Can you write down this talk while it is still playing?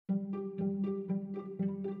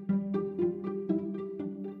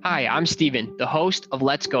Hi, I'm Steven, the host of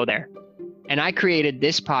Let's Go There. And I created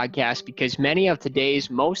this podcast because many of today's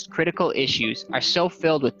most critical issues are so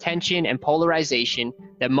filled with tension and polarization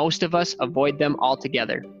that most of us avoid them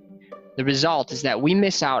altogether. The result is that we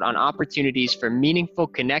miss out on opportunities for meaningful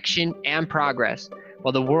connection and progress,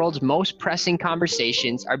 while the world's most pressing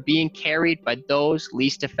conversations are being carried by those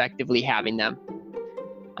least effectively having them.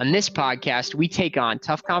 On this podcast, we take on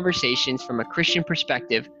tough conversations from a Christian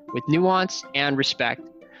perspective with nuance and respect,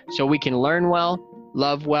 so we can learn well,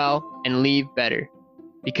 love well, and leave better.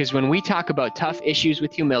 Because when we talk about tough issues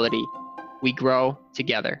with humility, we grow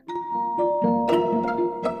together.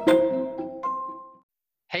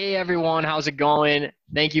 Hey everyone, how's it going?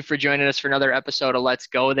 Thank you for joining us for another episode of Let's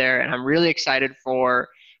Go There. And I'm really excited for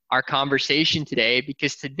our conversation today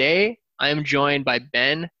because today I am joined by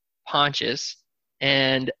Ben Pontius.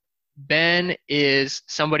 And Ben is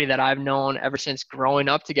somebody that I've known ever since growing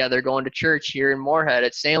up together, going to church here in Moorhead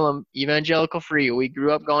at Salem Evangelical Free. We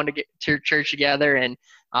grew up going to church together, and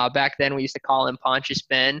back then we used to call him Pontius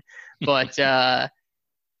Ben. But Ben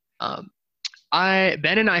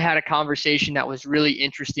and I had a conversation that was really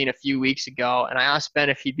interesting a few weeks ago, and I asked Ben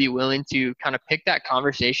if he'd be willing to kind of pick that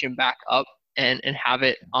conversation back up and have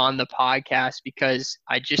it on the podcast because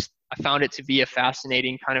I found it to be a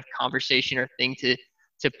fascinating kind of conversation or thing to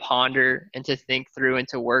ponder and to think through and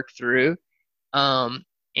to work through.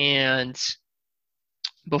 And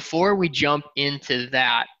before we jump into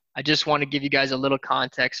that, I just want to give you guys a little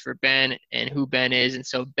context for Ben and who Ben is. And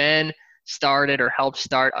so Ben started or helped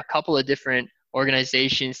start a couple of different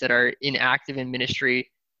organizations that are inactive in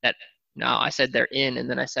ministry that now I said they're in, and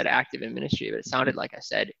then I said active in ministry, but it sounded like I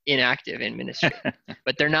said inactive in ministry,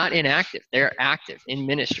 but they're not inactive. They're active in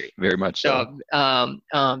ministry. Very much so.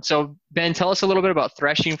 So Ben, tell us a little bit about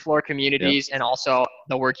Threshing Floor Communities and also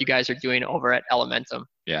the work you guys are doing over at Elementum.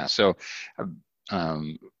 Yeah. So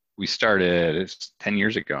we started 10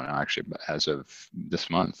 years ago now, actually, as of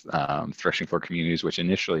this month, Threshing Floor Communities, which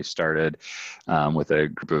initially started with a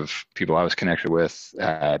group of people I was connected with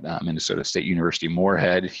at Minnesota State University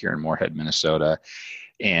Moorhead here in Moorhead, Minnesota,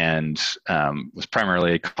 and was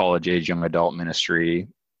primarily a college-age young adult ministry,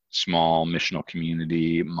 small missional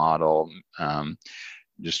community model.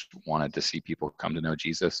 Just wanted to see people come to know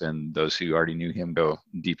Jesus and those who already knew him go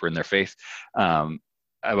deeper in their faith.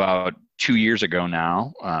 About 2 years ago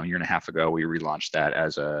now, a year and a half ago, we relaunched that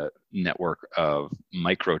as a network of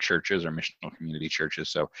micro churches or missional community churches.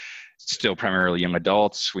 So still primarily young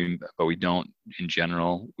adults, but we don't, in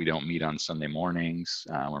general, we don't meet on Sunday mornings.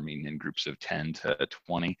 We're meeting in groups of 10 to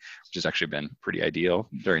 20, which has actually been pretty ideal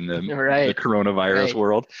during the coronavirus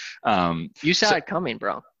world. You saw it coming,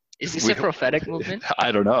 bro. Is this a prophetic movement?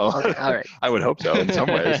 I don't know. Okay, all right. I would hope so in some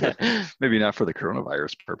ways. Maybe not for the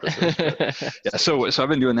coronavirus purposes. Yeah, so I've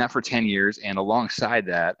been doing that for 10 years. And alongside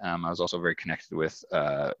that, I was also very connected with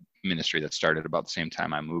ministry that started about the same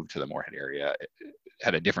time I moved to the Moorhead area. It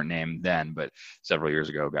had a different name then, but several years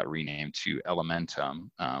ago got renamed to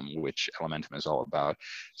Elementum, which Elementum is all about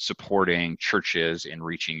supporting churches in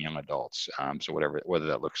reaching young adults. So whether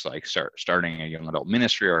that looks like starting a young adult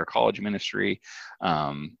ministry or a college ministry,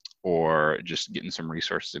 or just getting some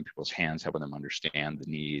resources in people's hands, helping them understand the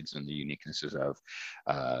needs and the uniquenesses of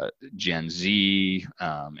Gen Z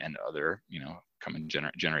and other, coming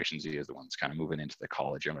Generation Z is the one that's kind of moving into the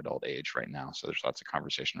college young adult age right now. So there's lots of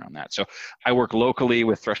conversation around that. So I work locally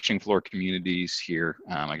with Threshing Floor Communities here.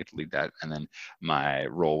 I get to lead that. And then my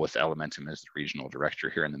role with Elementum is the regional director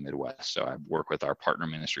here in the Midwest. So I work with our partner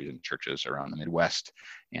ministries and churches around the Midwest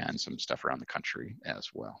and some stuff around the country as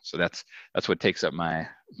well. So that's what takes up my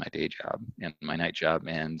day job and my night job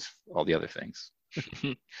and all the other things.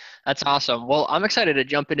 That's awesome. Well, I'm excited to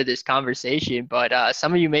jump into this conversation, but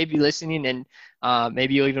some of you may be listening and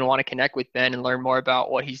maybe you'll even want to connect with Ben and learn more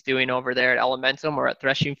about what he's doing over there at Elementum or at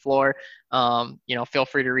Threshing Floor. Feel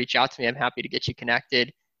free to reach out to me. I'm happy to get you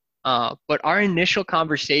connected. But our initial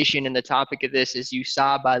conversation and the topic of this, as you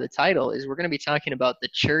saw by the title, is we're going to be talking about the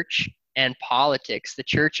church and politics, the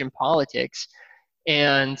church and politics.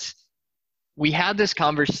 And we had this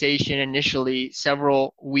conversation initially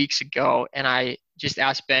several weeks ago, and I just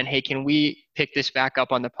asked Ben, hey, can we pick this back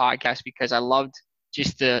up on the podcast? Because I loved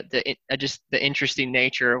just the interesting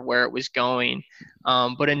nature of where it was going.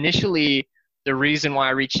 But initially, the reason why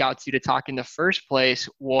I reached out to you to talk in the first place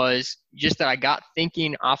was just that I got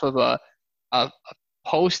thinking off of a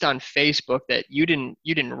post on Facebook that you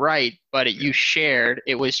didn't write, but you shared.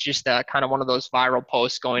 It was just kind of one of those viral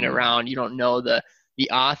posts going around. You don't know the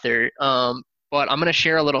author, but I'm going to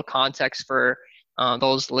share a little context for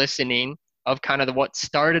those listening of kind of what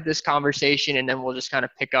started this conversation, and then we'll just kind of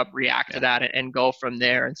pick up, react to that, and go from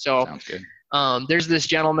there. And so There's this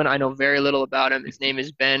gentleman, I know very little about him. His name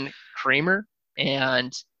is Ben Kramer,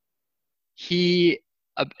 and he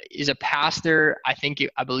is a pastor.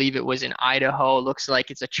 I believe it was in Idaho. Looks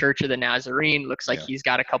like it's a Church of the Nazarene. Looks like Yeah. he's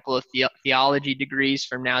got a couple of theology degrees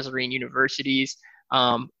from Nazarene universities.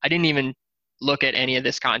 I didn't even look at any of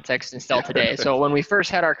this context until today. So when we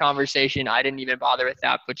first had our conversation, I didn't even bother with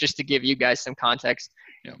that. But just to give you guys some context,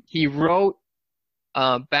 Yeah. he wrote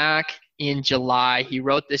back in July, he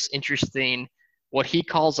wrote this interesting, what he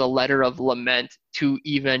calls a letter of lament to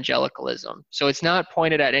evangelicalism. So it's not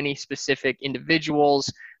pointed at any specific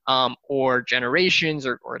individuals or generations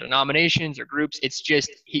or denominations or groups. It's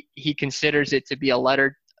just he considers it to be a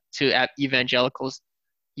letter to evangelicalism.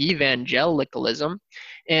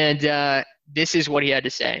 And this is what he had to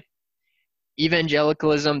say.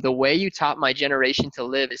 Evangelicalism, the way you taught my generation to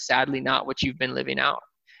live, is sadly not what you've been living out.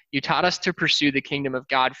 You taught us to pursue the kingdom of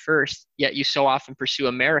God first, yet you so often pursue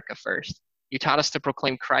America first. You taught us to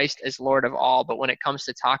proclaim Christ as Lord of all, but when it comes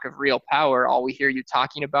to talk of real power, all we hear you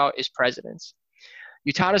talking about is presidents.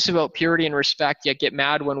 You taught us about purity and respect, yet get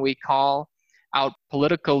mad when we call out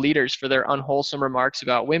political leaders for their unwholesome remarks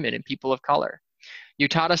about women and people of color. You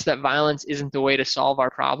taught us that violence isn't the way to solve our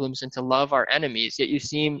problems and to love our enemies, yet you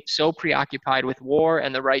seem so preoccupied with war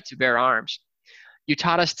and the right to bear arms. You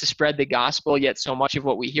taught us to spread the gospel, yet so much of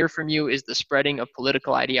what we hear from you is the spreading of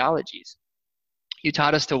political ideologies. You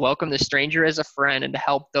taught us to welcome the stranger as a friend and to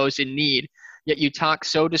help those in need, yet you talk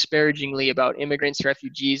so disparagingly about immigrants,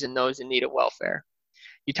 refugees, and those in need of welfare.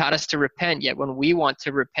 You taught us to repent, yet when we want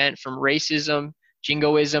to repent from racism,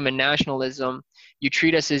 jingoism, and nationalism, you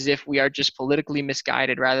treat us as if we are just politically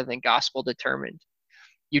misguided rather than gospel determined.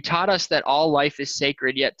 You taught us that all life is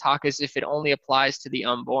sacred, yet talk as if it only applies to the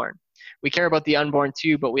unborn. We care about the unborn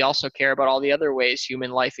too, but we also care about all the other ways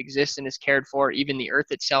human life exists and is cared for, even the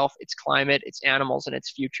earth itself, its climate, its animals, and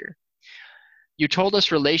its future. You told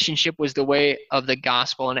us relationship was the way of the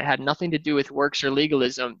gospel and it had nothing to do with works or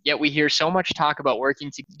legalism, yet we hear so much talk about working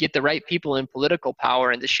to get the right people in political power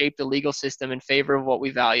and to shape the legal system in favor of what we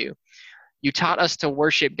value. You taught us to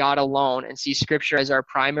worship God alone and see Scripture as our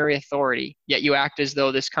primary authority, yet you act as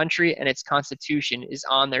though this country and its constitution is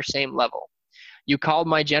on their same level. You called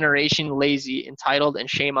my generation lazy, entitled, and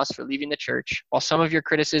shame us for leaving the church. While some of your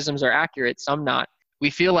criticisms are accurate, some not. We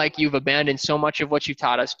feel like you've abandoned so much of what you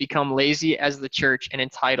taught us, become lazy as the church and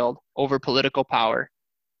entitled over political power.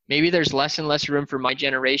 Maybe there's less and less room for my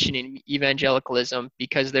generation in evangelicalism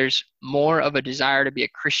because there's more of a desire to be a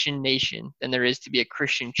Christian nation than there is to be a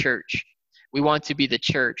Christian church. We want to be the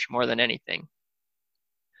church more than anything.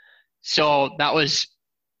 So that was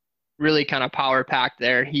really kind of power packed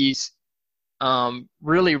there. He's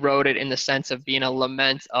really wrote it in the sense of being a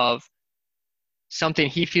lament of something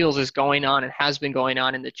he feels is going on and has been going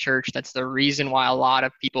on in the church. That's the reason why a lot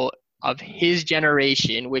of people of his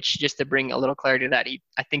generation, which just to bring a little clarity to that,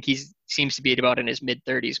 I think he seems to be about in his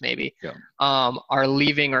mid-30s maybe, Yeah. Are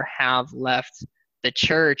leaving or have left the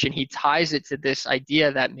church. And he ties it to this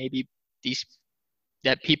idea that maybe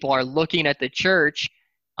that people are looking at the church,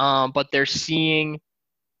 but they're seeing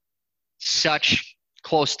such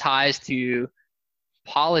close ties to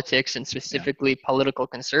politics and specifically political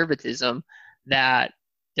conservatism that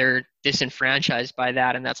they're disenfranchised by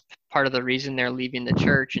that, and that's part of the reason they're leaving the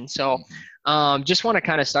church. And so just want to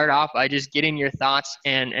kind of start off by just getting your thoughts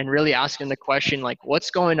and really asking the question, like,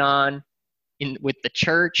 what's going on with the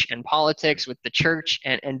church and politics with the church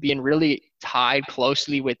and being really tied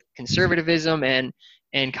closely with conservatism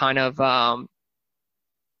and kind of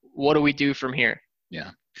what do we do from here?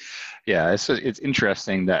 Yeah, it's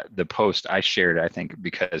interesting that the post I shared, I think,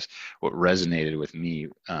 because what resonated with me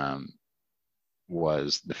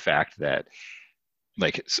was the fact that,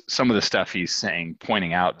 like, some of the stuff he's saying,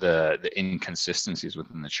 pointing out the inconsistencies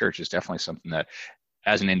within the church, is definitely something that,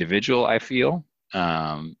 as an individual, I feel,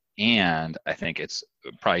 and I think it's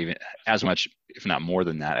probably even as much, if not more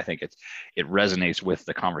than that. I think it resonates with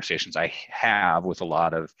the conversations I have with a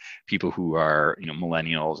lot of people who are,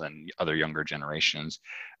 millennials and other younger generations,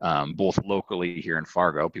 both locally here in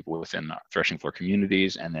Fargo, people within Threshing Floor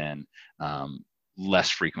communities, and then less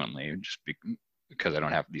frequently, just because I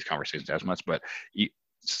don't have these conversations as much, but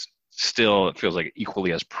still it feels like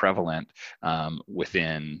equally as prevalent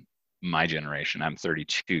within my generation. I'm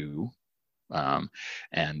 32.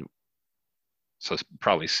 And so it's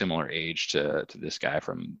probably similar age to this guy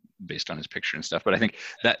based on his picture and stuff. But I think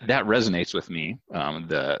that resonates with me.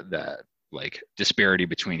 The like disparity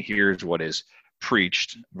between here's what is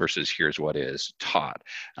preached versus here's what is taught.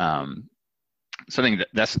 So I think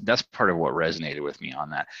that's part of what resonated with me on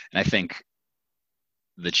that. And I think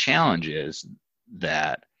the challenge is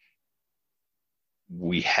that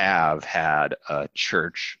we have had a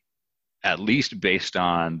church, at least based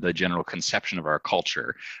on the general conception of our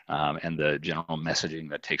culture, and the general messaging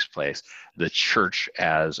that takes place, the church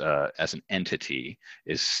as an entity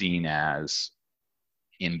is seen as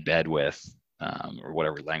in bed with, or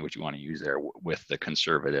whatever language you want to use there, with the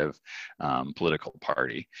conservative political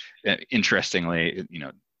party. Interestingly,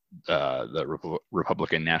 the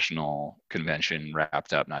Republican National Convention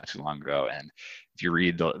wrapped up not too long ago, and if you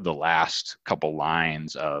read the last couple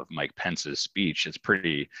lines of Mike Pence's speech, it's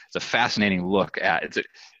a fascinating look at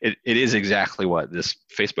it is exactly what this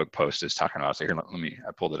Facebook post is talking about. So here,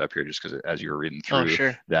 I pulled it up here just because as you were reading through,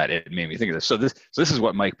 sure, that it made me think of this. So this is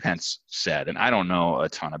what Mike Pence said, and I don't know a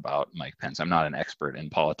ton about Mike Pence. I'm not an expert in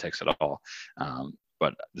politics at all,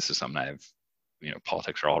 but this is something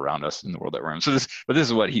politics are all around us in the world that we're in. This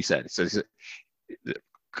is what he said. So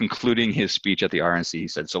concluding his speech at the RNC, he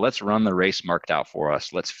said, "So let's run the race marked out for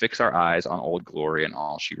us. Let's fix our eyes on Old Glory and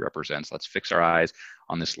all she represents. Let's fix our eyes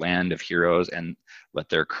on this land of heroes and let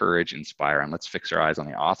their courage inspire. And let's fix our eyes on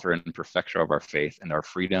the author and perfecter of our faith and our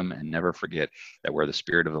freedom, and never forget that where the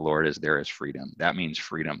Spirit of the Lord is, there is freedom." That means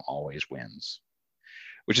freedom always wins.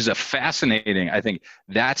 Which is a fascinating, I think,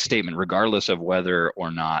 that statement, regardless of whether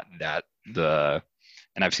or not that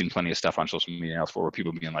and I've seen plenty of stuff on social media elsewhere where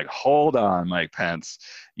people being like, hold on, Mike Pence,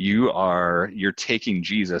 you're taking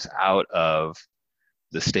Jesus out of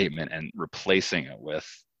the statement and replacing it with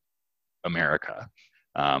America,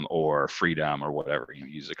 or freedom, or whatever.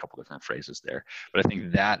 Use a couple different phrases there. But I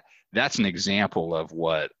think that's an example of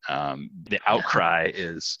what the outcry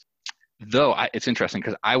is. Though it's interesting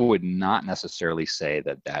because I would not necessarily say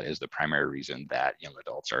that is the primary reason that young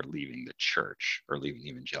adults are leaving the church or leaving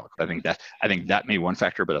evangelical. I think that may be one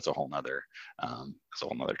factor, but that's a whole nother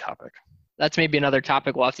topic. That's maybe another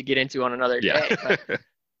topic we'll have to get into on another day. But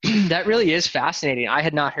that really is fascinating. I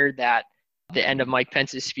had not heard that at the end of Mike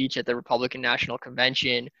Pence's speech at the Republican National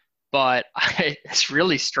Convention, but it's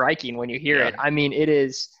really striking when you hear it. I mean, it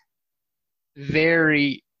is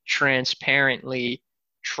very transparently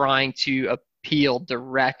trying to appeal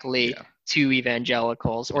directly to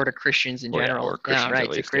evangelicals or to Christians in general. Or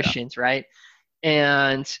Christians, to Christians, right?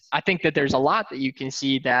 And I think that there's a lot that you can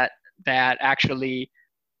see that actually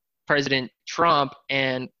President Trump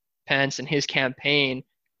and Pence and his campaign,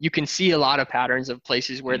 you can see a lot of patterns of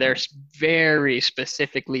places where they're very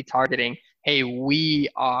specifically targeting, hey, we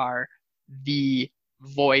are the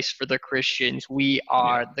voice for the Christians. We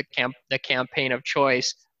are the campaign of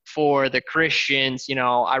choice for the Christians.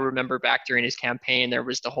 I remember back during his campaign, there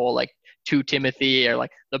was the whole 2 Timothy, or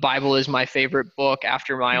the Bible is my favorite book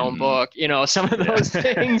after my own book, some of those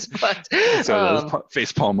things. But so those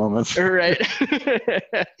facepalm moments, right?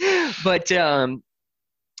 But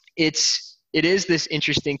it is this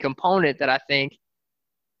interesting component that I think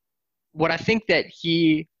that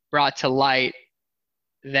he brought to light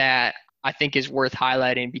that I think is worth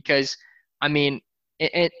highlighting, because I mean,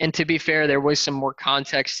 and to be fair, there was some more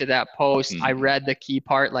context to that post. I read the key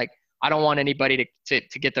part. I don't want anybody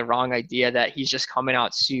to get the wrong idea that he's just coming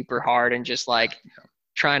out super hard and just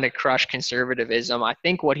trying to crush conservatism. I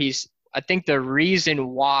think the reason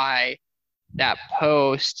why that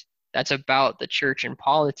post that's about the church and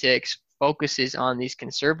politics focuses on these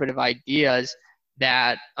conservative ideas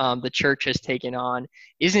that the church has taken on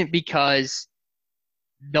isn't because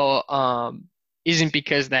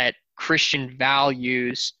that Christian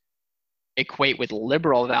values equate with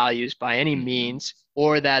liberal values by any means,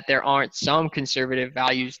 or that there aren't some conservative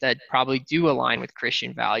values that probably do align with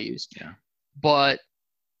Christian values. But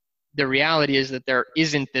the reality is that there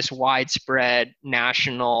isn't this widespread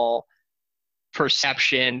national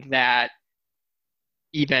perception that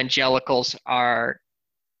evangelicals are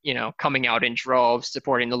coming out in droves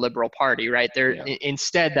supporting the liberal party, right?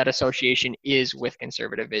 Instead, that association is with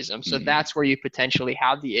conservatism. So that's where you potentially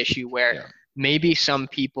have the issue where maybe some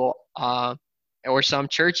people or some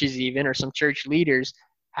churches even, or some church leaders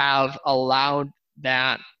have allowed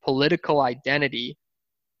that political identity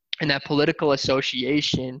and that political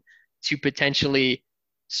association to potentially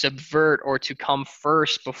subvert or to come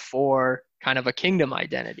first before kind of a kingdom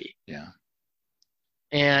identity.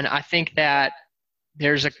 And I think that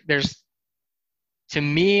to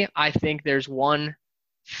me, I think there's one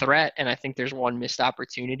threat, and I think there's one missed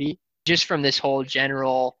opportunity just from this whole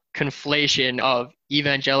general conflation of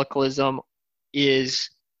evangelicalism is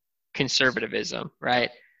conservatism, right?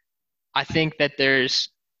 I think that there's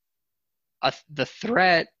the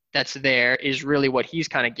threat that's there is really what he's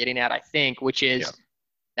kind of getting at, I think, which is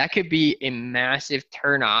that could be a massive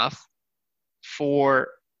turnoff for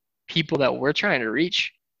people that we're trying to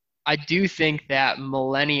reach. I do think that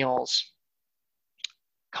millennials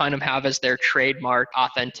kind of have as their trademark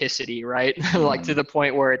authenticity, right? Like to the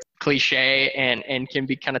point where it's cliche and can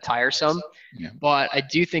be kind of tiresome. Yeah. But I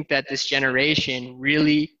do think that this generation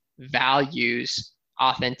really values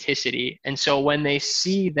authenticity. And so when they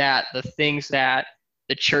see that the things that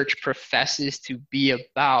the church professes to be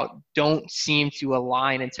about don't seem to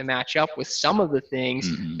align and to match up with some of the things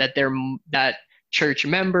that church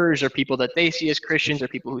members or people that they see as Christians or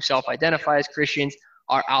people who self-identify as Christians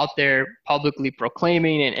are out there publicly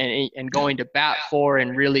proclaiming and going to bat for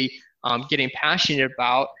and really getting passionate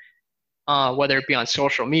about, whether it be on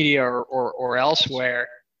social media or elsewhere,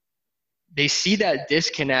 they see that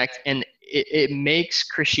disconnect, and it makes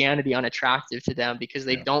Christianity unattractive to them because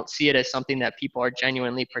they don't see it as something that people are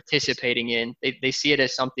genuinely participating in. They see it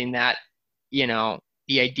as something that, you know,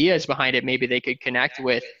 the ideas behind it maybe they could connect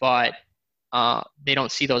with, but they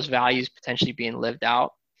don't see those values potentially being lived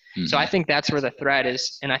out. So I think that's where the threat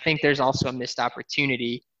is. And I think there's also a missed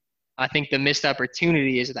opportunity. I think the missed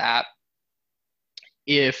opportunity is that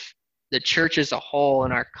if the church as a whole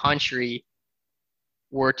in our country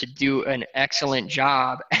were to do an excellent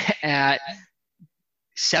job at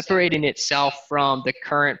separating itself from the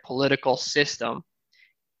current political system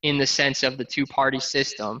in the sense of the two-party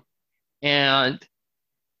system and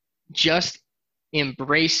just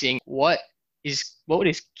embracing what is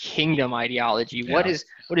kingdom ideology, what is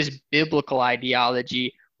biblical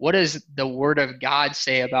ideology, what does the Word of God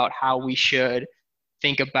say about how we should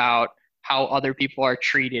think about how other people are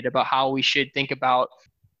treated, about how we should think about,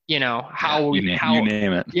 you know, you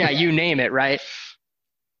name it. Yeah, you name it, right?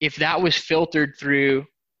 If that was filtered through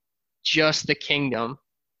just the kingdom,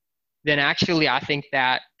 then actually I think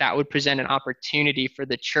that would present an opportunity for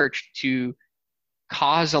the church to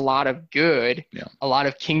cause a lot of good, a lot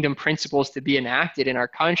of kingdom principles to be enacted in our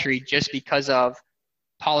country, just because of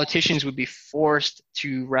politicians would be forced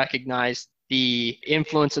to recognize the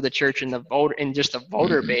influence of the church and the vote and just the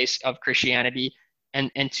voter base of Christianity, and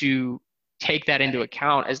to take that into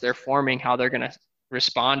account as they're forming how they're going to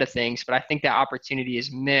respond to things. But I think that opportunity is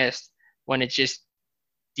missed when it just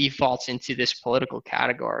defaults into this political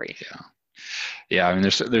category. Yeah. I mean,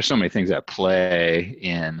 there's so many things at play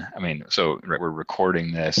in, I mean, so we're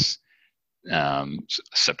recording this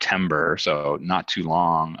September, so not too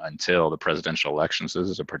long until the presidential elections. This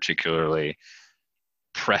is a particularly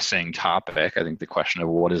pressing topic. I think the question of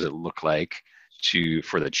what does it look like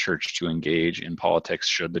for the church to engage in politics?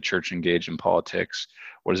 Should the church engage in politics?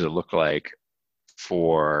 What does it look like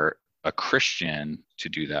for a Christian to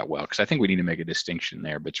do that well? Because I think we need to make a distinction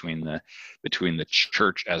there between the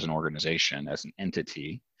church as an organization, as an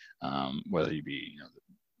entity, whether you be, you know, the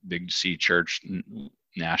big C church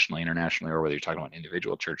nationally, internationally, or whether you're talking about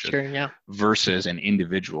individual churches, versus an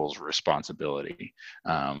individual's responsibility.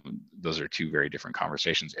 Those are two very different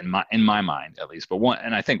conversations in my mind, at least. But one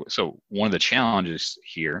of the challenges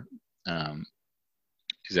here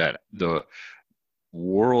is that the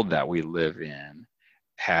world that we live in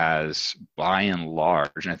has, by and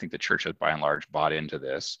large, and I think the church has by and large bought into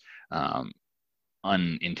this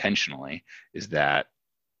unintentionally, is that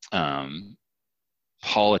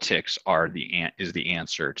politics is the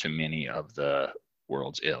answer to many of the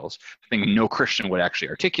world's ills. I think no Christian would actually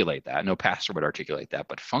articulate that. No pastor would articulate that.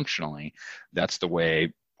 But functionally, that's the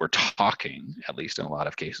way we're talking, at least in a lot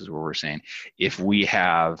of cases, where we're saying, if we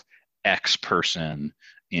have X person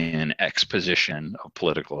in X position of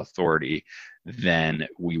political authority, then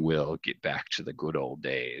we will get back to the good old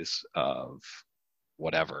days of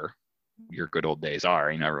whatever your good old days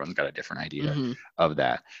are. You know, everyone's got a different idea of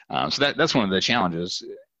that. So that's one of the challenges,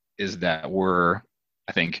 is that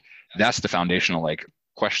I think that's the foundational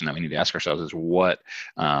question that we need to ask ourselves, is what's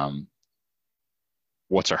our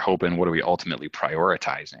hope and what are we ultimately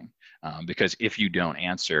prioritizing? Because if you don't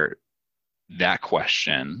answer that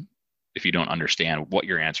question, if you don't understand what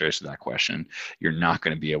your answer is to that question, you're not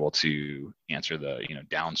going to be able to answer the, you know,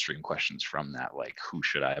 downstream questions from that, like who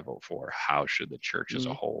should I vote for? How should the church as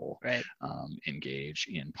a whole engage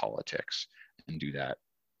in politics and do that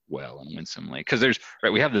well and winsomely? Because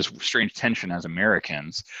we have this strange tension as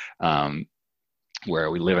Americans,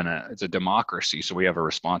 where we live it's a democracy, so we have a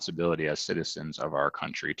responsibility as citizens of our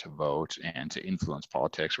country to vote and to influence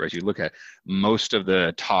politics. Whereas you look at most of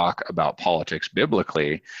the talk about politics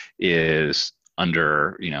biblically is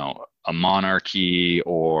under, you know, a monarchy,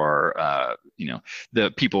 or you know,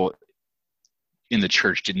 the people in the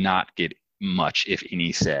church did not get much, if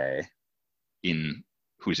any, say in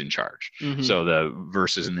who's in charge. So the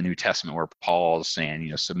verses in the New Testament where Paul's saying,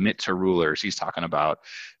 you know, submit to rulers, he's talking about,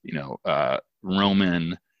 you know,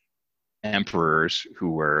 Roman emperors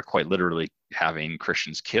who were quite literally having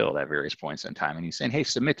Christians killed at various points in time. And he's saying, hey,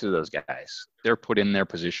 submit to those guys. They're put in their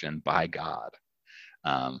position by God,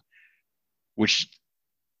 which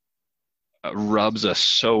rubs us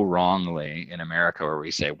so wrongly in America, where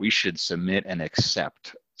we say we should submit and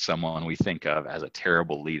accept someone we think of as a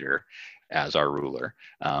terrible leader as our ruler,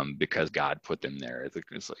 because God put them there. It's like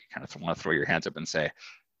you kind of want to throw your hands up and say,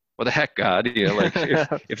 well, the heck, God, like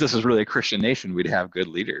if this is really a Christian nation, we'd have good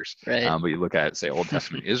leaders. Right. But you look at, say, Old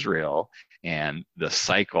Testament Israel and the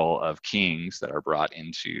cycle of kings that are brought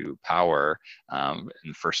into power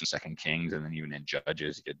in First and Second Kings, and then even in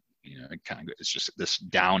Judges, it's just this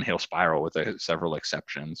downhill spiral with several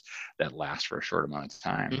exceptions that last for a short amount of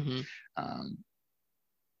time.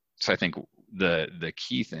 So I think the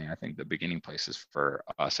key thing, I think the beginning place is for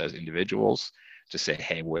us as individuals to say,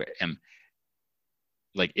 hey, I'm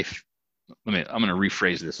going to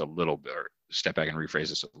rephrase this a little bit, or step back and rephrase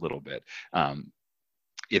this a little bit.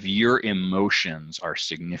 If your emotions are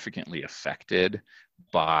significantly affected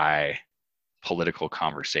by political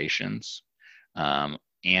conversations,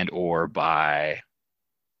 and or by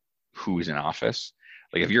who's in office,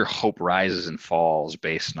 like if your hope rises and falls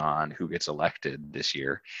based on who gets elected this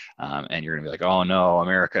year, and you're gonna be like, oh no,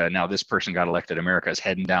 America, now this person got elected, America is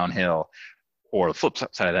heading downhill. Or the flip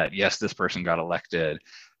side of that, yes, this person got elected,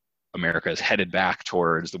 America is headed back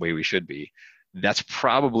towards the way we should be. That's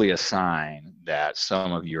probably a sign that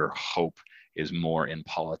some of your hope is more in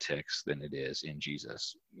politics than it is in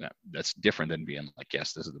Jesus. That's different than being like,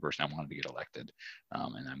 yes, this is the person I wanted to get elected,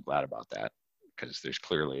 and I'm glad about that, because there's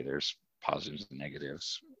positives and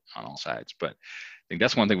negatives on all sides. But I think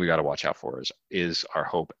that's one thing we got to watch out for is our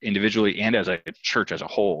hope individually and as a church as a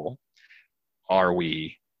whole. Are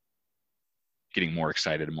we getting more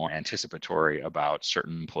excited and more anticipatory about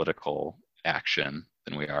certain political action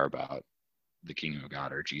than we are about the kingdom of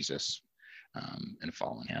God or Jesus, and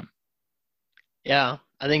following him? Yeah,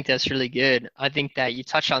 I think that's really good. I think that you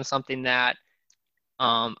touched on something that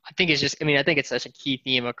I think it's such a key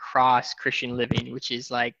theme across Christian living, which is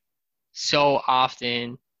like so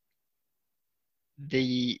often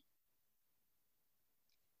the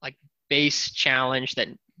like base challenge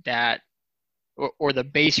that or the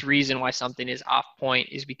base reason why something is off point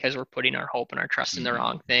is because we're putting our hope and our trust in the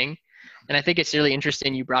wrong thing. And I think it's really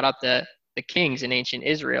interesting you brought up the kings in ancient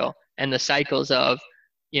Israel and the cycles of,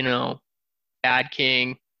 bad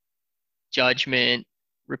king, judgment,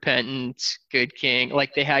 repentance, good king.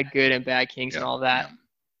 Like they had good and bad kings and all that.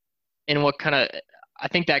 And I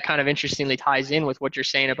think that kind of interestingly ties in with what you're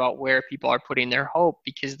saying about where people are putting their hope,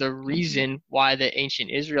 because the reason why the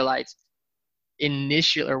Israelites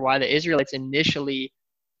initially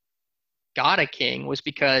got a king was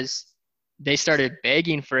because they started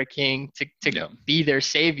begging for a king to be their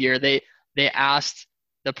savior. They asked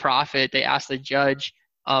the prophet, they asked the judge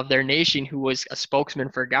of their nation who was a spokesman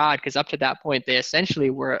for God, because up to that point they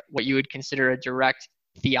essentially were what you would consider a direct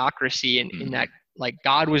theocracy in that like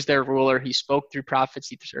God was their ruler. He spoke through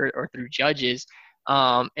prophets or through judges,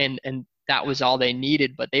 and that was all they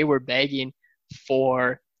needed. But they were begging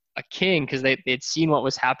for a king because they'd seen what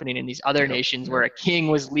was happening in these other nations where a king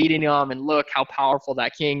was leading them, and look how powerful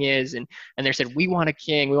that king is. And they said, we want a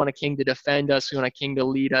king to defend us. We want a king to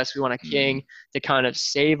lead us. We want a king to kind of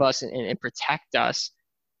save us and protect us.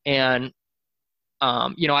 And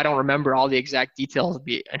I don't remember all the exact details. It'd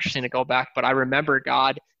be interesting to go back, but I remember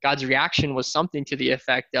God's reaction was something to the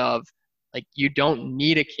effect of, like, you don't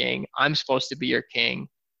need a king. I'm supposed to be your king,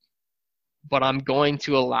 but I'm going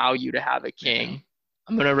to allow you to have a king.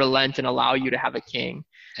 I'm going to relent and allow you to have a king.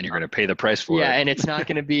 And you're going to pay the price for it. Yeah, and it's not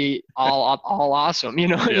going to be all awesome,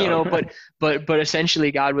 but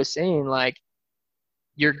essentially God was saying, like,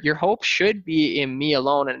 your hope should be in me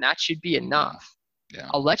alone, and that should be enough. Yeah.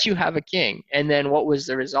 I'll let you have a king. And then what was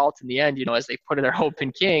the result in the end? As they put their hope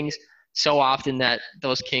in kings, so often that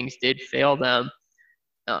those kings did fail them.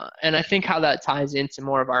 And I think how that ties into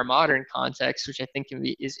more of our modern context, which I think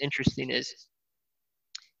is interesting, is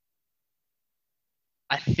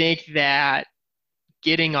I think that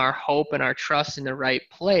getting our hope and our trust in the right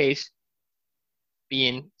place,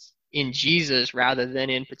 being in Jesus rather than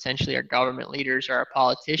in potentially our government leaders or our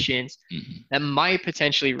politicians, that might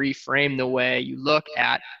potentially reframe the way you look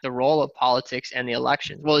at the role of politics and the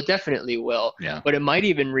elections. Well, it definitely will, but it might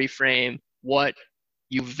even reframe what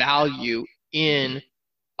you value in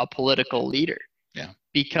a political leader. Yeah.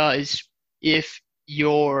 Because if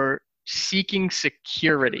you're seeking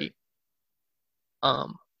security,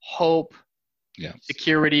 hope,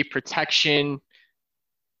 security, protection,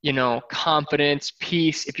 confidence,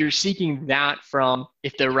 peace, if you're seeking that from,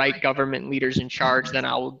 if the right government leader's in charge, then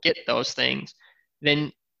I will get those things,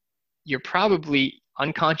 then you're probably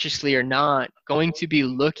unconsciously or not, going to be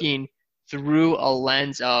looking through a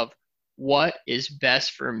lens of what is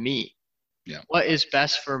best for me. Yeah. What is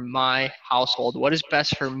best for my household? What is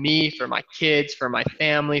best for me, for my kids, for my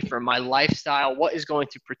family, for my lifestyle? What is going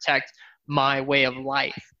to protect my way of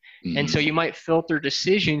life? And so you might filter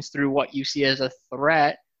decisions through what you see as a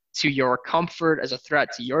threat to your comfort, as a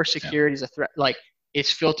threat to your security, as a threat. Like,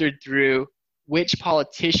 it's filtered through which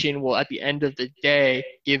politician will at the end of the day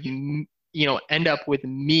end up with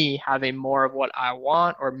me having more of what I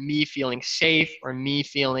want, or me feeling safe, or me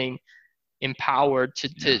feeling empowered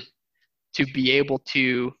to be able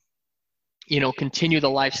to, continue the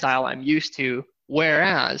lifestyle I'm used to.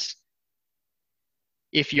 Whereas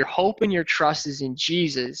if your hope and your trust is in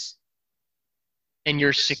Jesus, and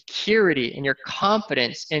your security and your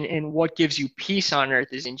confidence and what gives you peace on earth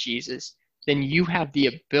is in Jesus, then you have the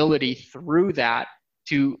ability through that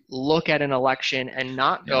to look at an election and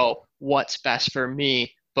not go, what's best for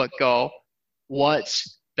me, but go,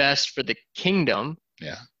 what's best for the kingdom.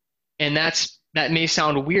 Yeah. And that may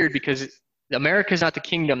sound weird because America's not the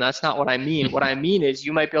kingdom. That's not what I mean. What I mean is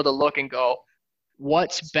you might be able to look and go,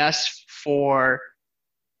 what's best for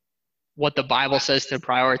what the Bible says to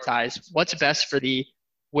prioritize? What's best for the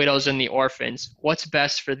widows and the orphans? What's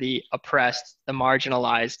best for the oppressed, the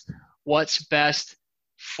marginalized? What's best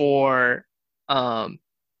for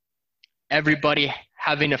everybody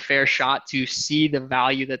having a fair shot to see the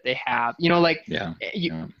value that they have?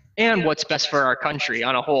 And what's best for our country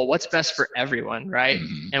on a whole? What's best for everyone, right?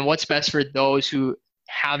 Mm-hmm. And what's best for those who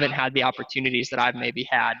haven't had the opportunities that I've maybe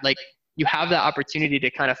had? Like, you have the opportunity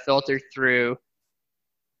to kind of filter through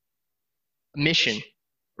mission,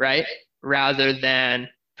 right? Rather than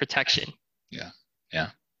protection. Yeah.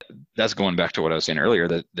 That's going back to what I was saying earlier,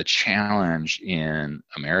 that the challenge in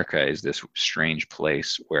America is this strange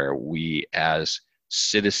place where we as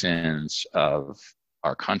citizens of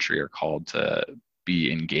our country are called to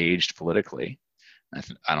be engaged politically. I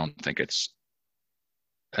think it's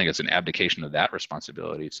an abdication of that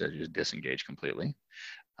responsibility to just disengage completely.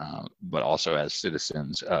 But also as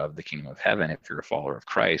citizens of the kingdom of heaven, if you're a follower of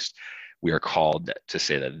Christ, we are called to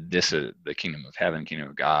say that this is the kingdom of heaven, kingdom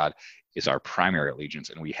of God is our primary allegiance,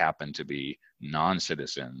 and we happen to be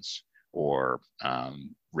non-citizens or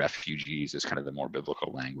refugees is kind of the more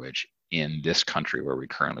biblical language in this country where we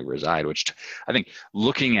currently reside, which I think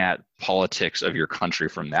looking at politics of your country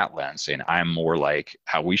from that lens, saying I'm more like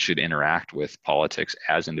how we should interact with politics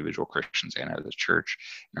as individual Christians and as a church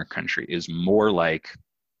in our country is more like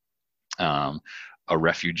a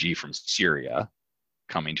refugee from Syria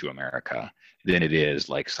coming to America than it is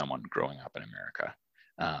like someone growing up in America.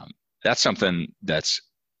 That's something that's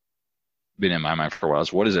been in my mind for a while,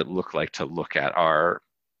 is what does it look like to look at our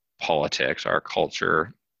politics, our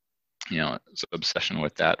culture, obsession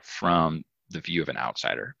with that from the view of an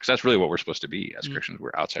outsider? Because that's really what we're supposed to be as Christians.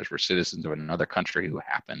 We're outsiders. We're citizens of another country who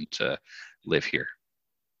happen to live here.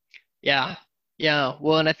 Yeah.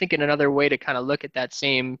 Well, and I think in another way to kind of look at that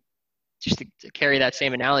same, just to carry that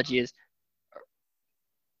same analogy, is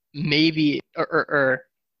maybe or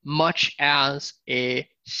much as a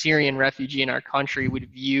Syrian refugee in our country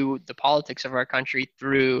would view the politics of our country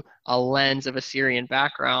through a lens of a Syrian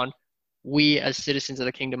background, we as citizens of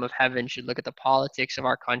the kingdom of heaven should look at the politics of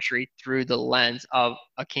our country through the lens of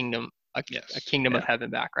a kingdom of heaven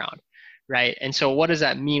background, right? And so what does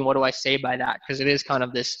that mean? What do I say by that? Because it is kind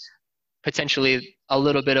of this potentially a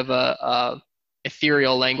little bit of a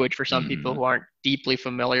ethereal language for some people who aren't deeply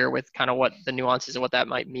familiar with kind of what the nuances of what that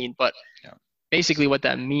might mean. But basically what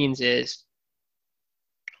that means is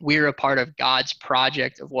we're a part of God's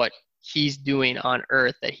project of what he's doing on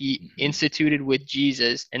earth, that he instituted with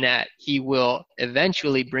Jesus, and that he will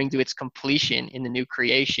eventually bring to its completion in the new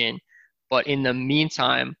creation. But in the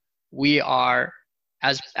meantime, we are,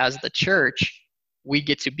 as the church, we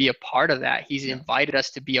get to be a part of that. He's invited us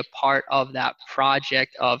to be a part of that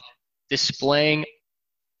project of displaying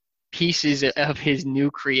pieces of his new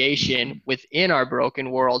creation within our broken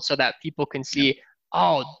world, so that people can see,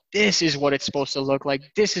 oh, this is what it's supposed to look like.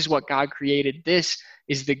 This is what God created. This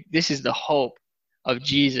is the hope of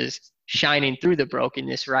Jesus shining through the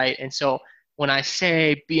brokenness, right? And so when I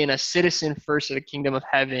say being a citizen first of the kingdom of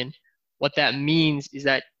heaven, what that means is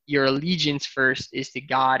that your allegiance first is to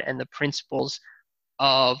God and the principles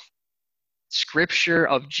of Scripture,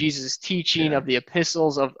 of Jesus' teaching, of the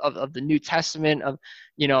epistles, of the New Testament, of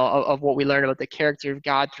what we learn about the character of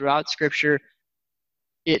God throughout Scripture.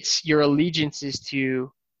 It's your allegiance is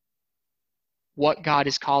to what God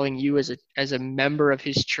is calling you as a member of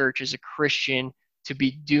his church, as a Christian, to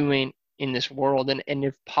be doing in this world. And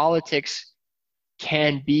if politics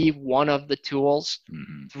can be one of the tools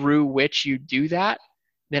through which you do that,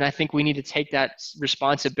 then I think we need to take that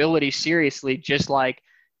responsibility seriously, just like,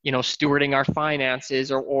 stewarding our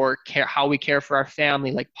finances or how we care for our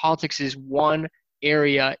family. Like, politics is one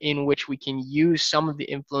area in which we can use some of the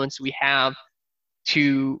influence we have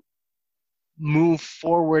to move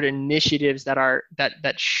forward initiatives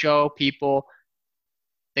that show people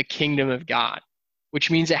the kingdom of God, which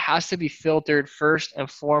means it has to be filtered first and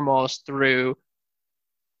foremost through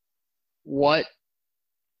what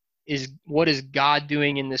is God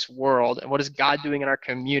doing in this world, and what is God doing in our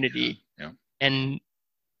community. Yeah.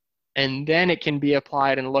 And then it can be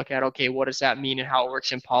applied and look at, okay, what does that mean and how it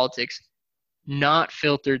works in politics, not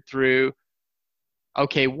filtered through,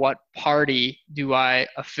 okay, what party do I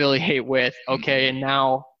affiliate with? Okay, and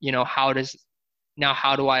now, how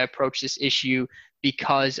do I approach this issue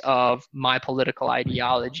because of my political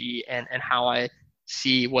ideology and how I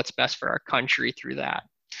see what's best for our country through that.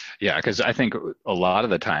 Yeah, because I think a lot of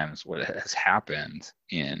the times what has happened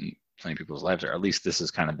in plenty of people's lives, or at least this is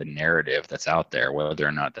kind of the narrative that's out there, whether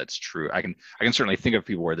or not that's true. I can certainly think of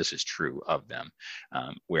people where this is true of them,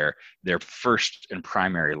 where their first and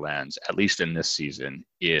primary lens, at least in this season,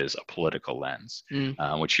 is a political lens.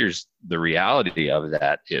 Which, here's the reality of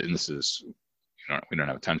that, and this is, we don't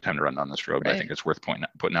have a ton of time to run down this road, but I think it's worth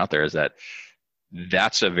putting out there, is that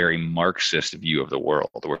that's a very Marxist view of the world,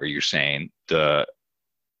 where you're saying the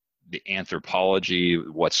anthropology,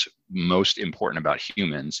 what's most important about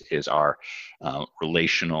humans is our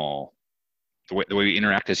relational, the way we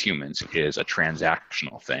interact as humans is a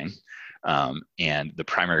transactional thing. And the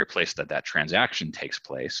primary place that transaction takes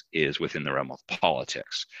place is within the realm of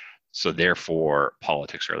politics. So therefore,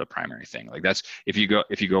 politics are the primary thing. Like, that's, if you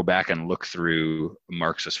go back and look through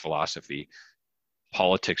Marxist philosophy,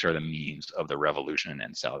 politics are the means of the revolution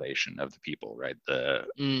and salvation of the people, right?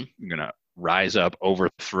 You're gonna rise up,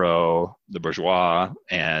 overthrow the bourgeois,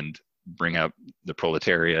 and bring up the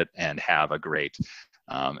proletariat, and have a great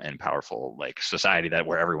and powerful society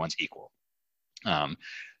where everyone's equal. And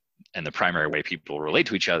the primary way people relate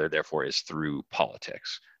to each other, therefore, is through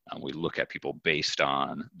politics. We look at people based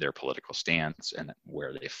on their political stance and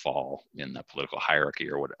where they fall in the political hierarchy,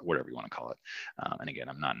 or whatever you want to call it. And again,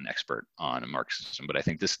 I'm not an expert on Marxism, but I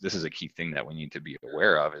think this is a key thing that we need to be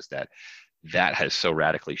aware of, is that has so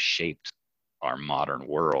radically shaped our modern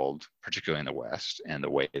world, particularly in the West, and the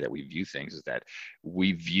way that we view things, is that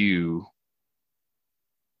we view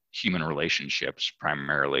human relationships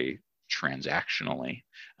primarily transactionally.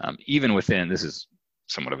 Even within, this is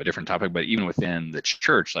somewhat of a different topic, but even within the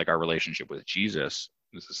church, like our relationship with Jesus,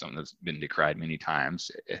 this is something that's been decried many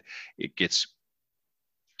times. It gets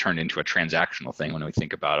turned into a transactional thing when we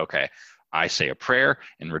think about, okay, I say a prayer,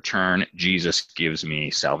 in return, Jesus gives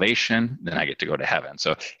me salvation, then I get to go to heaven.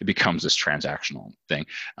 So it becomes this transactional thing.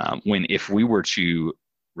 If we were to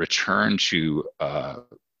return to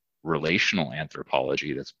relational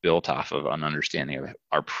anthropology that's built off of an understanding of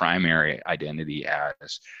our primary identity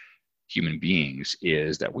as human beings,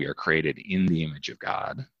 is that we are created in the image of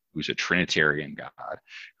God, who's a Trinitarian God,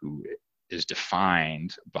 who is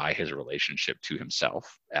defined by his relationship to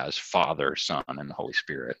himself as Father, Son, and the Holy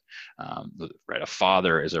Spirit. Right? A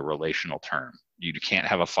father is a relational term. You can't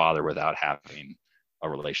have a father without having a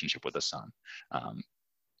relationship with a son.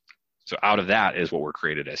 So out of that is what we're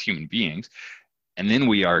created as human beings. And then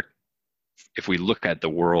we are, if we look at the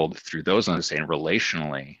world through those lenses, saying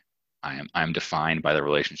relationally, I'm defined by the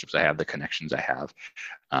relationships I have, the connections I have.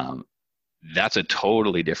 That's a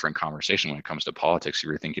totally different conversation when it comes to politics you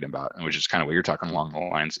were thinking about, and which is kind of what you're talking along the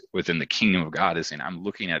lines within the kingdom of God, is saying, I'm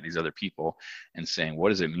looking at these other people and saying, what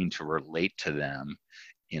does it mean to relate to them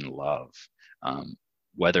in love?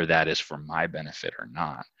 Whether that is for my benefit or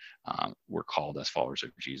not. We're called as followers of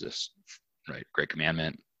Jesus, right? Great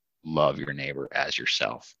commandment, love your neighbor as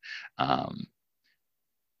yourself.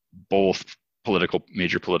 Both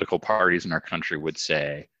major political parties in our country would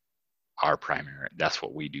say, our primary, that's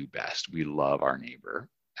what we do best. We love our neighbor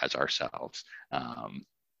as ourselves.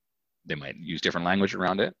 They might use different language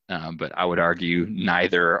around it, but I would argue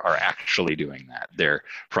neither are actually doing that. They're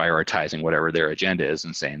prioritizing whatever their agenda is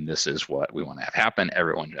and saying, this is what we want to have happen.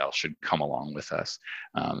 Everyone else should come along with us.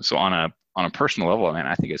 So on a personal level,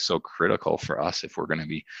 I think it's so critical for us, if we're going to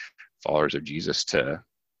be followers of Jesus, to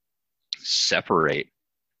separate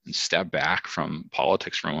and step back from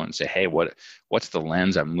politics for a moment and say, hey, what's the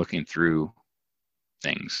lens I'm looking through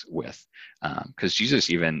things with? Because Jesus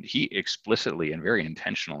he explicitly and very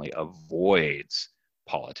intentionally avoids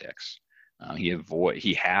politics.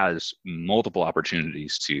 He has multiple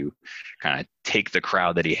opportunities to kind of take the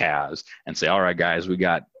crowd that he has and say, all right, guys, we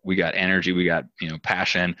got energy, we got,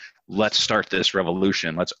 passion. Let's start this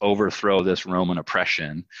revolution. Let's overthrow this Roman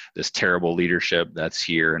oppression, this terrible leadership that's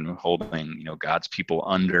here and holding, God's people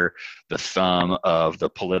under the thumb of the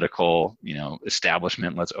political,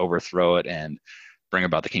 establishment. Let's overthrow it and bring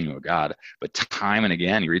about the kingdom of God. But time and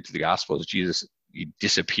again, you read through the Gospels, Jesus, he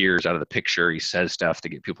disappears out of the picture. He says stuff to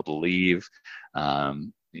get people to leave.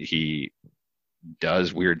 He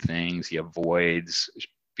does weird things. He avoids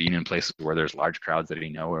being in places where there's large crowds that he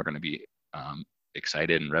know are going to be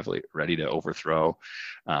excited and ready to overthrow.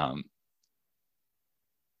 And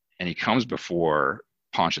he comes before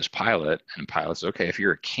Pontius Pilate, and Pilate says, okay, if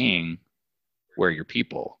you're a king, where are your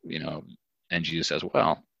people? And Jesus says,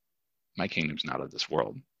 well, my kingdom's not of this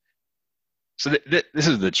world. So this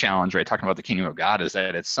is the challenge, right? Talking about the kingdom of God is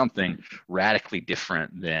that it's something radically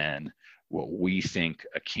different than what we think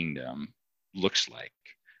a kingdom looks like.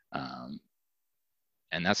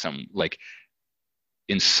 And that's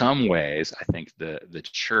in some ways, I think the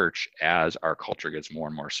church, as our culture gets more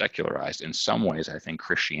and more secularized, in some ways, I think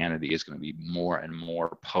Christianity is going to be more and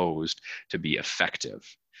more posed to be effective.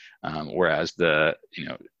 Whereas the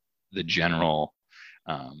general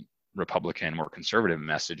Republican, more conservative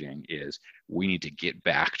messaging is we need to get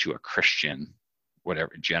back to a Christian,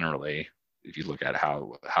 whatever, generally, if you look at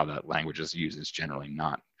how that language is used, is generally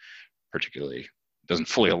not particularly, doesn't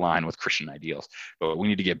fully align with Christian ideals. But we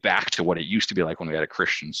need to get back to what it used to be like when we had a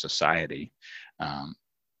Christian society. And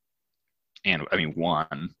I mean,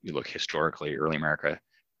 you look historically, early America,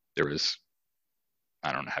 there was,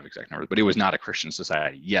 I don't have exact numbers, but it was not a Christian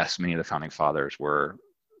society. Yes, many of the founding fathers were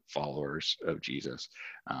followers of Jesus.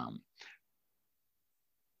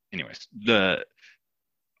 Anyways,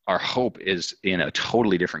 our hope is in a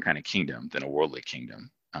totally different kind of kingdom than a worldly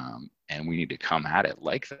kingdom. And we need to come at it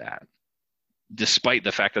like that, despite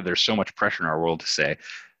the fact that there's so much pressure in our world to say,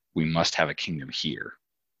 we must have a kingdom here.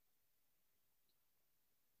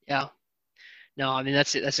 Yeah. No, I mean,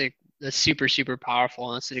 that's super, super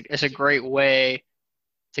powerful. And it's a great way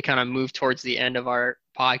to kind of move towards the end of our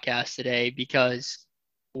podcast today, because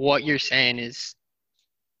what you're saying is,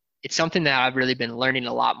 it's something that I've really been learning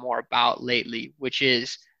a lot more about lately, which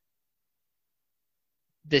is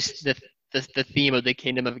the theme of the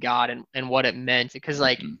kingdom of God and what it meant. Because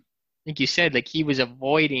I think you said, he was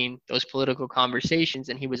avoiding those political conversations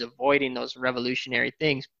and he was avoiding those revolutionary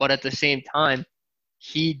things, but at the same time,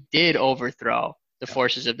 he did overthrow the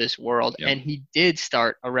forces of this world, and he did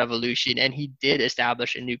start a revolution, and he did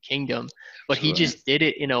establish a new kingdom, but he just did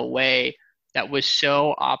it in a way that was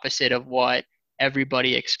so opposite of what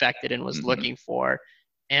everybody expected and was looking for.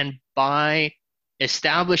 And by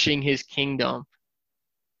establishing his kingdom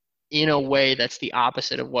in a way that's the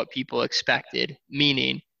opposite of what people expected,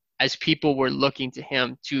 meaning as people were looking to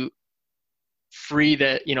him to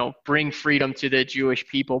bring freedom to the Jewish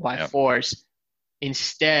people by force,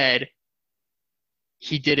 instead,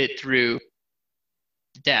 he did it through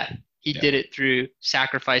death. He did it through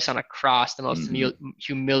sacrifice on a cross, the most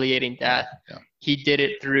humiliating death. He did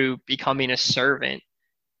it through becoming a servant.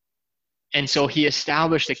 And so he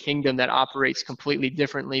established a kingdom that operates completely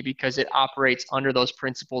differently, because it operates under those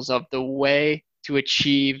principles of the way to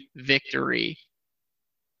achieve victory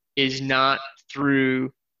is not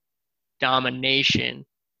through domination,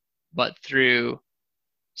 but through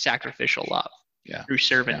sacrificial love, through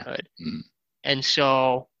servanthood. And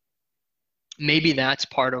so maybe that's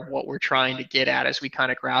part of what we're trying to get at as we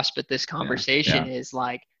kind of grasp at this conversation is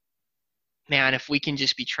man, if we can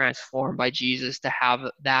just be transformed by Jesus to have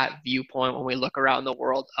that viewpoint when we look around the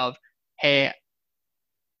world of, hey,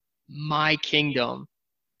 my kingdom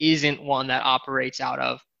isn't one that operates out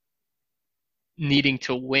of needing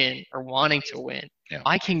to win or wanting to win.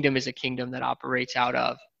 My kingdom is a kingdom that operates out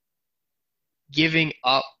of giving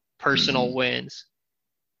up personal wins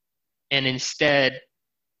and instead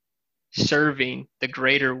serving the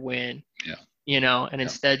greater win, and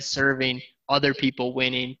instead serving other people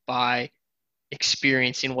winning by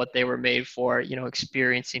experiencing what they were made for,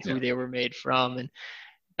 experiencing who they were made from and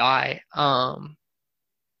by. And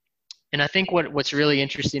I think what's really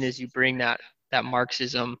interesting is you bring that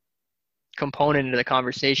Marxism component into the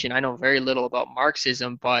conversation. I know very little about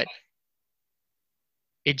Marxism, but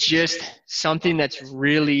it's just something that's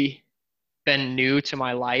really been new to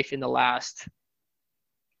my life in the last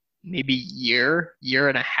maybe year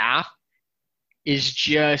and a half, is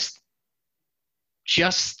just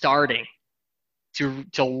starting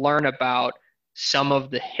to learn about some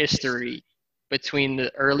of the history between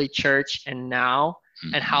the early church and now,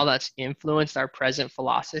 and how that's influenced our present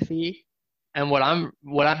philosophy. And what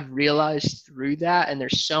I've realized through that, and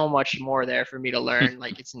there's so much more there for me to learn,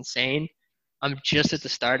 like it's insane. I'm just at the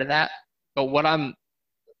start of that. But what I'm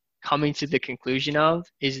coming to the conclusion of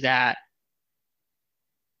is that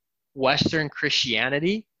Western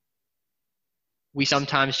Christianity, we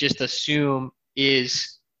sometimes just assume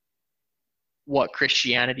is what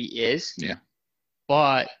Christianity is. Yeah.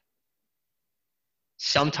 But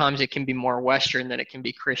sometimes it can be more Western than it can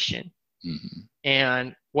be Christian. Mm-hmm.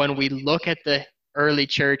 And when we look at the early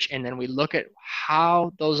church and then we look at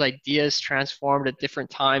how those ideas transformed at different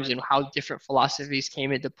times and how different philosophies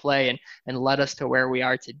came into play and led us to where we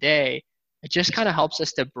are today, it just kind of helps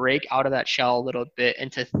us to break out of that shell a little bit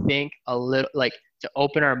and to think a little, like to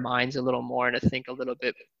open our minds a little more and to think a little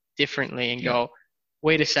bit differently and go,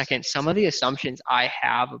 wait a second, some of the assumptions I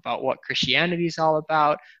have about what Christianity is all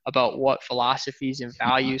about what philosophies and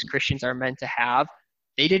values Christians are meant to have,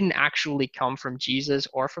 they didn't actually come from Jesus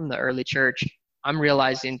or from the early church. I'm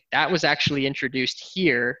realizing that was actually introduced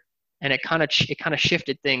here, and it kind of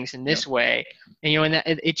shifted things in this way. And and that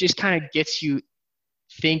it just kind of gets you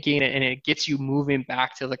thinking, and it gets you moving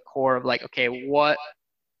back to the core of like, okay, what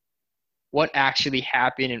actually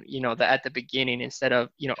happened, and at the beginning, instead of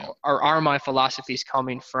are my philosophies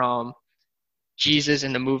coming from Jesus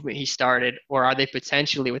and the movement he started, or are they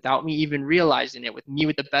potentially, without me even realizing it, with me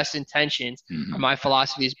with the best intentions, are my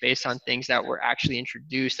philosophies based on things that were actually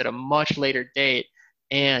introduced at a much later date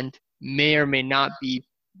and may or may not be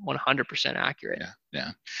 100% accurate? Yeah.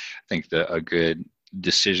 I think a good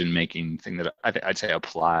decision-making thing that I'd say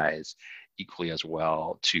applies equally as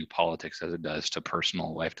well to politics as it does to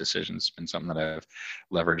personal life decisions. It's been something that I've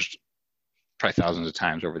leveraged probably thousands of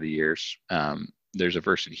times over the years. There's a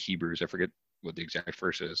verse in Hebrews, I forget what the exact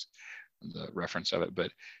verse is, the reference of it, but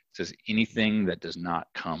it says anything that does not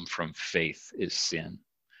come from faith is sin.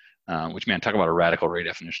 Which, man, talk about a radical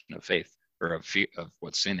redefinition of faith, or of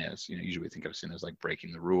what sin is. Usually we think of sin as like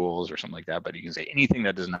breaking the rules or something like that, but you can say anything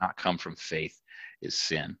that does not come from faith is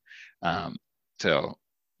sin. So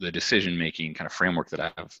the decision-making kind of framework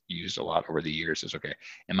that I've used a lot over the years is, okay,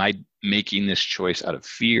 am I making this choice out of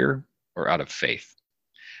fear or out of faith?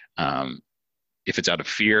 If it's out of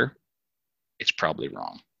fear, it's probably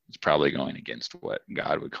wrong. It's probably going against what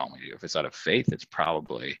God would call me to do. If it's out of faith, it's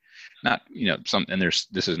probably not, and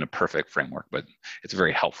this isn't a perfect framework, but it's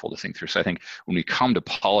very helpful to think through. So I think when we come to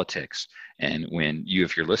politics, and when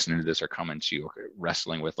if you're listening to this, are coming to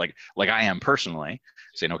wrestling with like I am personally,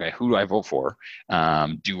 saying, okay, who do I vote for?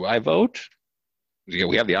 Do I vote?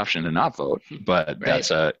 We have the option to not vote, but right.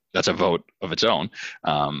 that's a vote of its own.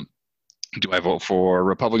 Do I vote for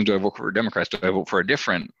Republicans? Do I vote for Democrats? Do I vote for a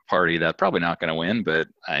different party that's probably not going to win, but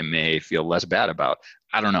I may feel less bad about?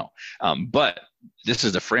 I don't know. But this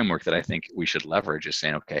is the framework that I think we should leverage, is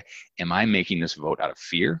saying, okay, am I making this vote out of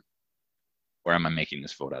fear, or am I making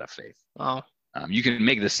this vote out of faith? Wow. You can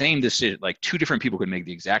make the same decision. Like two different people could make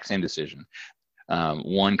the exact same decision.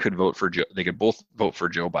 One could vote for Joe. They could both vote for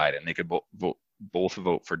Joe Biden. They could both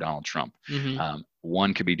vote for Donald Trump. Mm-hmm.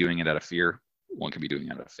 One could be doing it out of fear. One could be doing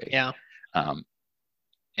it out of faith. Yeah.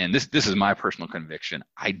 And this is my personal conviction.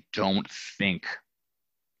 I don't think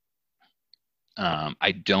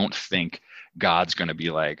God's going to be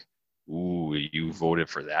like, ooh, you voted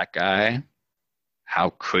for that guy?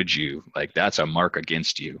 How could you? Like, that's a mark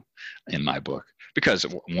against you in my book. Because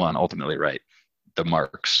one, ultimately, right, the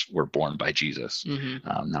marks were borne by Jesus,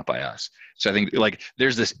 not by us. So I think like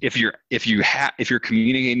there's this, if you're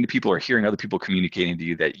communicating to people or hearing other people communicating to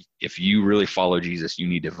you that if you really follow Jesus, you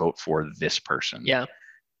need to vote for this person. Yeah.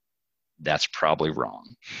 That's probably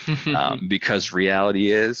wrong. Because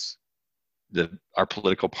reality is our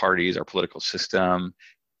political parties, our political system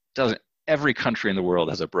every country in the world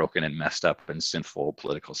has a broken and messed up and sinful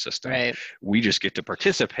political system. Right. We just get to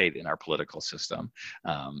participate in our political system.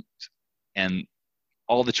 And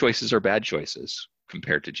all the choices are bad choices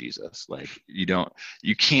compared to Jesus. Like you're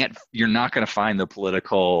not going to find the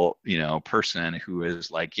political, person who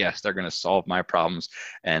is like, yes, they're going to solve my problems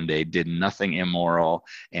and they did nothing immoral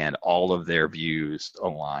and all of their views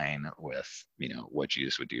align with, what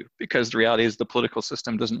Jesus would do. Because the reality is the political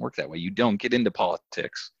system doesn't work that way. You don't get into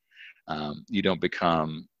politics. You don't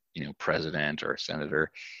become, president or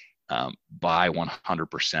senator by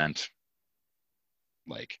 100%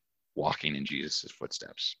 like walking in Jesus'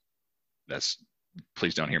 footsteps.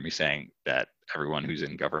 Please don't hear me saying that everyone who's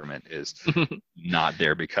in government is not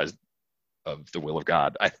there because of the will of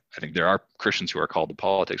God. I think there are Christians who are called to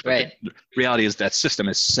politics, but right. The reality is that system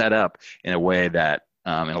is set up in a way that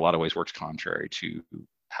in a lot of ways works contrary to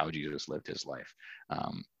how Jesus lived his life.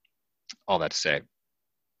 All that to say,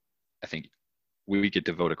 I think we get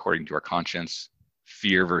to vote according to our conscience,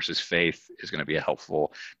 fear versus faith is going to be a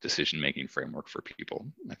helpful decision-making framework for people,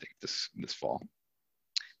 I think, this fall.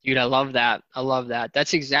 Dude, I love that. I love that.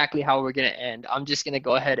 That's exactly how we're going to end. I'm just going to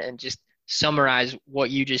go ahead and just summarize what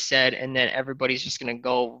you just said, and then everybody's just going to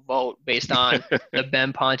go vote based on the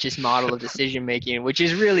Ben Pontius model of decision making, which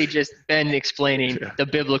is really just Ben explaining the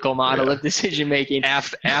biblical model of decision making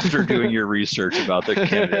after doing your research about the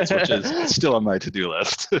candidates, which is still on my to-do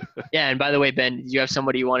list. Yeah, and by the way, Ben, did you have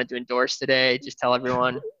somebody you wanted to endorse today? Just tell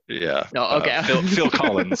everyone. Yeah. No, okay. Phil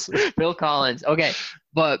Collins. Phil Collins. Okay.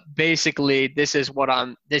 But basically, this is what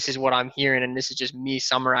I'm hearing, and this is just me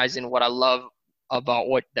summarizing what I love about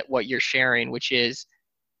what you're sharing, which is,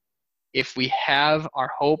 if we have our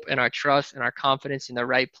hope and our trust and our confidence in the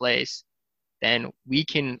right place, then we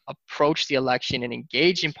can approach the election and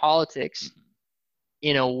engage in politics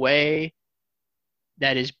in a way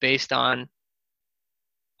that is based on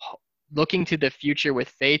looking to the future with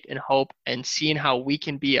faith and hope, and seeing how we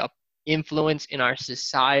can be an influence in our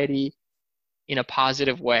society in a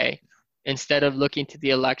positive way, instead of looking to the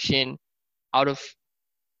election out of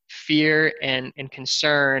fear and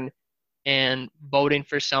concern and voting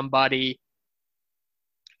for somebody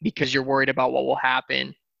because you're worried about what will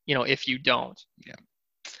happen, if you don't. Yeah.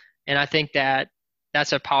 And I think that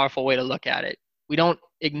that's a powerful way to look at it. We don't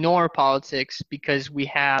ignore politics because we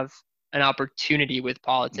have an opportunity with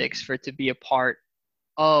politics for it to be a part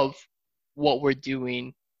of what we're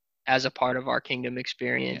doing as a part of our kingdom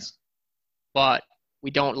experience. But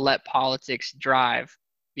we don't let politics drive,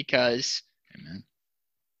 because Amen.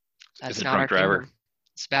 That's it's a not our drunk driver. kingdom.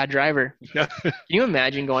 It's a bad driver. Can you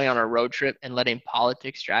imagine going on a road trip and letting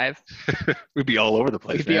politics drive? We'd be all over the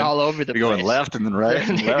place. We'd be all over the place. Going left and then right.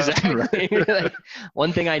 And left exactly. and right. Like,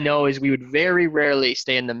 one thing I know is we would very rarely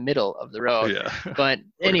stay in the middle of the road. Yeah. But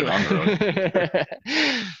anyway.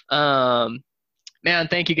 Man,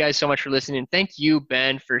 thank you guys so much for listening. Thank you,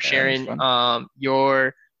 Ben, for sharing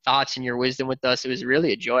your thoughts and your wisdom with us. It was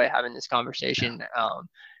really a joy having this conversation.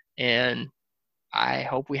 And I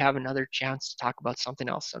hope we have another chance to talk about something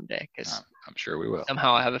else someday, because I'm sure we will.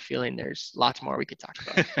 Somehow I have a feeling there's lots more we could talk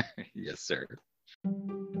about. Yes, sir.